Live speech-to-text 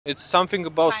It's something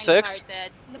about sex?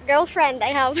 Girlfriend I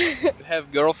have. You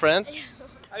have girlfriend?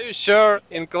 Are you sure?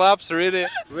 In clubs, really?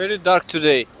 Very dark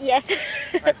today.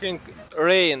 Yes. I think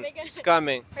rain is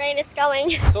coming. Rain is coming.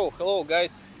 So, hello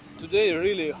guys. Today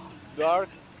really dark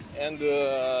and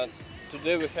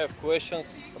today we have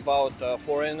questions about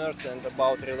foreigners and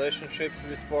about relationships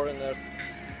with foreigners.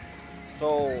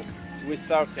 So, we're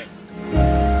starting.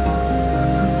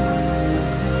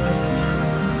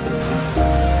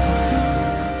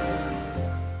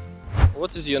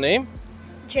 What is your name?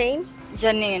 Jane.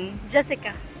 Janine.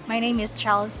 Jessica. My name is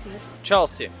Chelsea.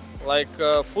 Chelsea, like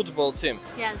a football team.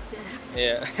 Yes,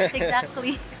 Yeah.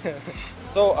 exactly.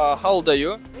 So, how old are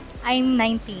you? I'm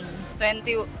 19.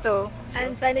 22.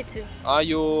 I'm 22. Are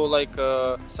you like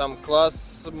some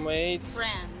classmates?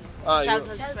 Friend.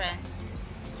 Childhood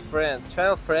friends.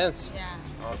 Child friends?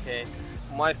 Yeah. Okay.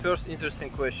 My first interesting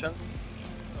question,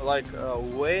 like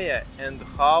where and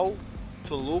how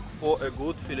to look for a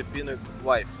good Filipino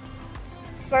wife?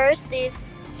 First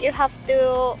is you have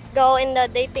to go in the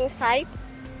dating site.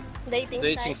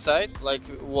 Dating site? Like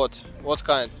what? What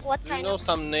kind? What Do kind you know of-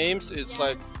 some names? It's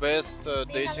like best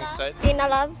dating site. Pina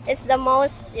Love is the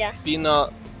most, Pina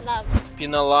love.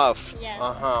 Love. Yes.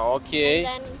 Okay.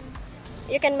 And then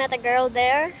you can meet a girl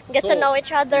there, get So, to know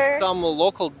each other. It's some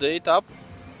local date up.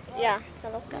 Yeah, it's a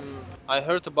local. I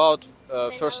heard about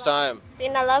first time.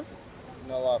 Pina Love.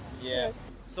 Pina Love. Yeah. Yes.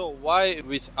 So why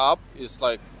this app is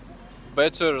like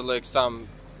better like some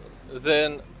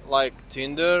than like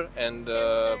Tinder and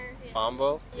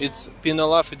Bumble? Yeah. It's Pina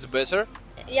Love. It's better.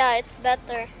 Yeah, it's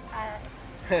better.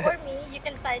 For me, you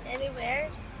can find anywhere.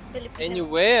 Filipino.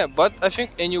 Anywhere, but I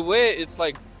think anywhere it's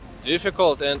like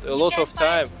difficult and a lot of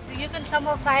time. You can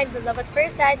somehow find the love at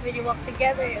first sight when you walk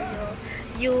together.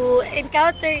 You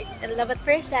encounter love at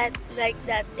first sight like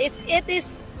that. It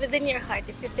is within your heart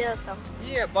if you feel something.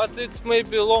 Yeah, but it's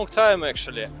maybe a long time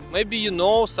actually. Maybe you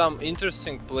know some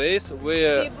interesting place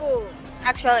where. Cebu.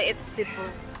 Actually, it's Cebu.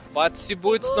 But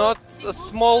Cebu, it's not a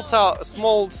small town,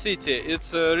 small city.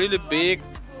 It's really big.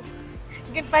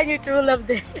 You can find your true love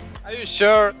there. Are you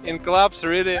sure? In clubs,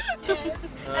 really? Yes,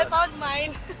 I found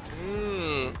mine.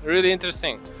 Really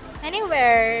interesting.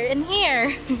 Anywhere in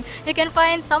here, you can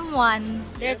find someone.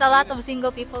 There's a lot of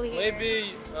single people here.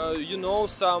 Maybe you know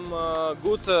some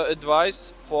good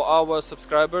advice for our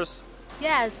subscribers.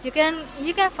 Yes, you can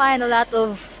find a lot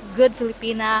of good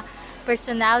Filipina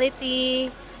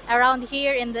personality around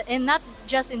here in not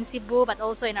just in Cebu but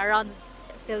also in around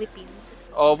Philippines.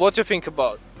 What do you think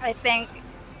about? I think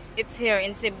it's here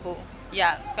in Cebu.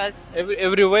 Yeah, because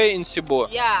Everywhere in Cebu.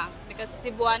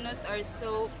 Cebuanos are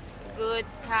so good,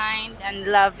 kind, and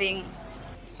loving.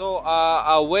 So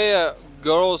are where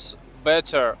girls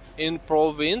better in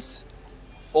province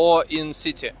or in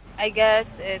city? I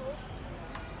guess it's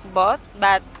both,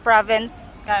 but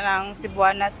province kanang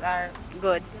Cebuanas are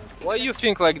good. Why you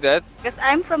think like that? Because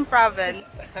I'm from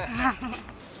province.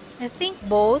 I think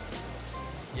both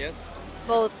Yes.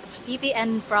 city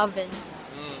and province.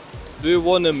 Do you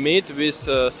want to meet with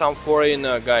some foreign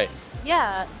guy?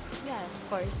 Yeah, of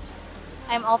course.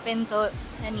 I'm open to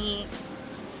any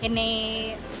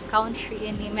country,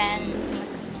 any man.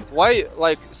 Why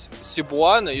like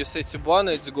Cebuana? You say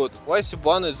Cebuana it's good. Why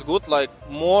Cebuana is good like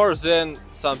more than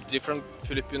some different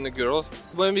Filipino girls?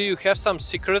 Maybe you have some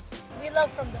secret? We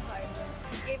love from the heart.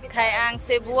 Give it Kaya ang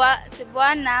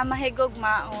Cebuana mahigog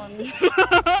maon.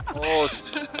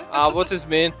 What does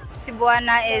mean?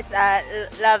 Cebuana is a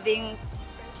loving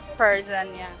person,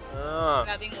 yeah.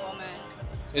 Loving woman.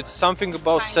 It's something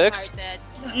about sex?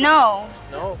 No.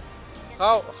 No.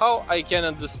 How I can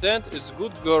understand it's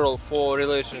good girl for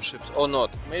relationships or not?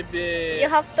 Maybe You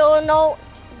have to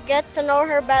get to know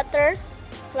her better,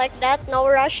 like that. No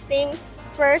rush things.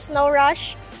 First, no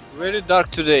rush. very dark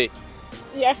today.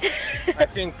 Yes. I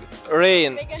think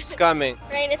rain is coming.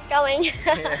 Rain is coming.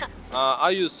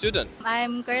 Are you a student?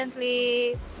 I'm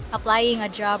currently applying a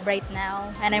job right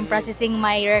now and I'm processing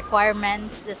my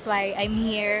requirements. That's why I'm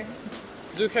here.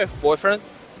 Do you have boyfriend?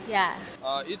 Yeah,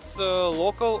 It's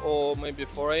local or maybe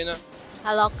foreigner?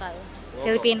 a local.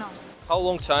 Filipino. How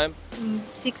long time?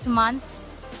 6 months.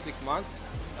 6 months.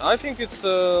 I think it's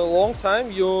a long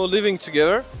time. You're living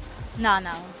together. No.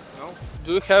 No.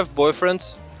 Do you have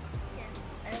boyfriends? Yes.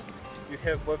 You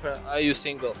have boyfriend. Are you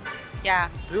single? Yeah.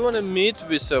 Do you want to meet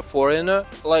with a foreigner,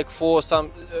 like for some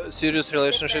serious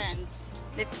relationships?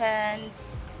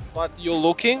 Depends. But you're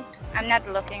looking? I'm not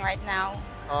looking right now.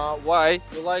 Why?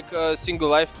 You like a single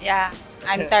life? Yeah.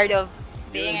 I'm tired of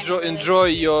You being enjoy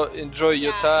your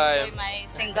time. Enjoy my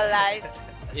single life.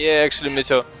 Yeah, actually me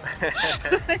too.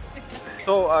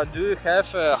 So, do you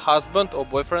have a husband or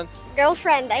boyfriend?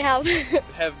 Girlfriend, I have. You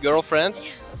have girlfriend?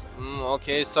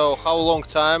 Okay, so how long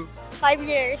time? 5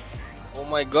 years. Oh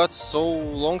my god, so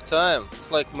long time.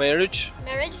 It's like marriage?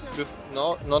 Marriage? No.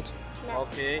 No, not? No.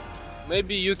 Okay.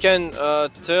 Maybe you can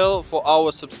tell for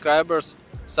our subscribers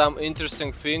some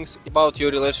interesting things about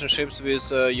your relationships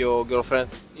with your girlfriend.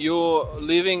 You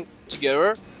living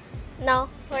together? No,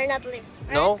 we're not living.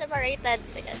 We're No? separated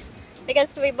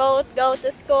because we both go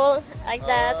to school like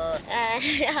that.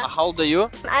 Yeah. How old are you?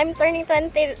 I'm turning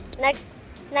 20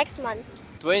 next month.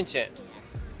 20.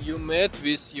 You met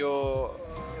with your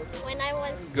When I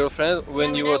was girlfriend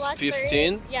when you was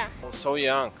 15? 30, yeah. So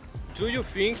young. Do you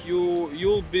think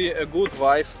you'll be a good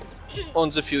wife on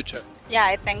the future? Yeah,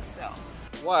 I think so.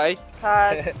 Why?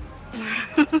 Because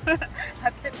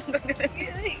that's it.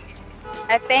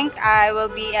 I think I will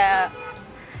be a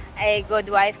good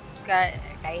wife. Because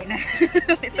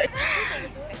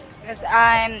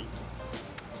I'm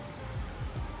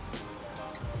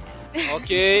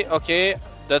Okay,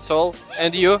 that's all.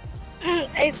 And you?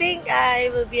 I think I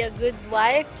will be a good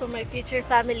wife for my future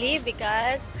family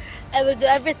because I will do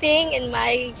everything in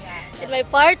my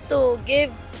part to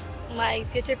give my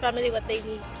future family what they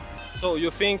need. So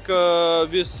you think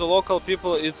with local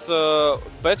people it's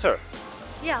better?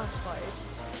 Yeah, of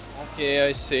course. Okay,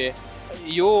 I see.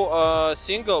 You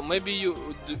single? Maybe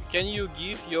can you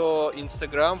give your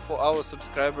Instagram for our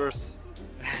subscribers?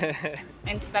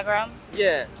 Instagram,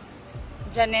 Yeah.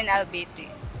 Janine Albiti.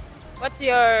 What's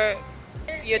your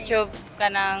YouTube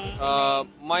kanang?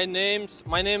 My name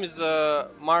is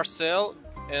Marcel,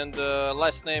 and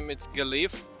last name it's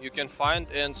Galif. You can find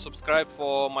and subscribe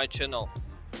for my channel,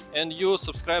 and you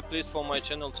subscribe please for my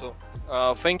channel too.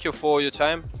 Thank you for your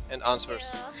time and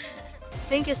answers.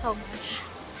 Thank you so much.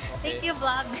 Thank you,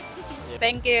 vlog.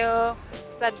 Thank you.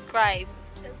 Subscribe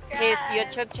Subscribe. his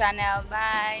YouTube channel.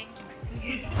 Bye.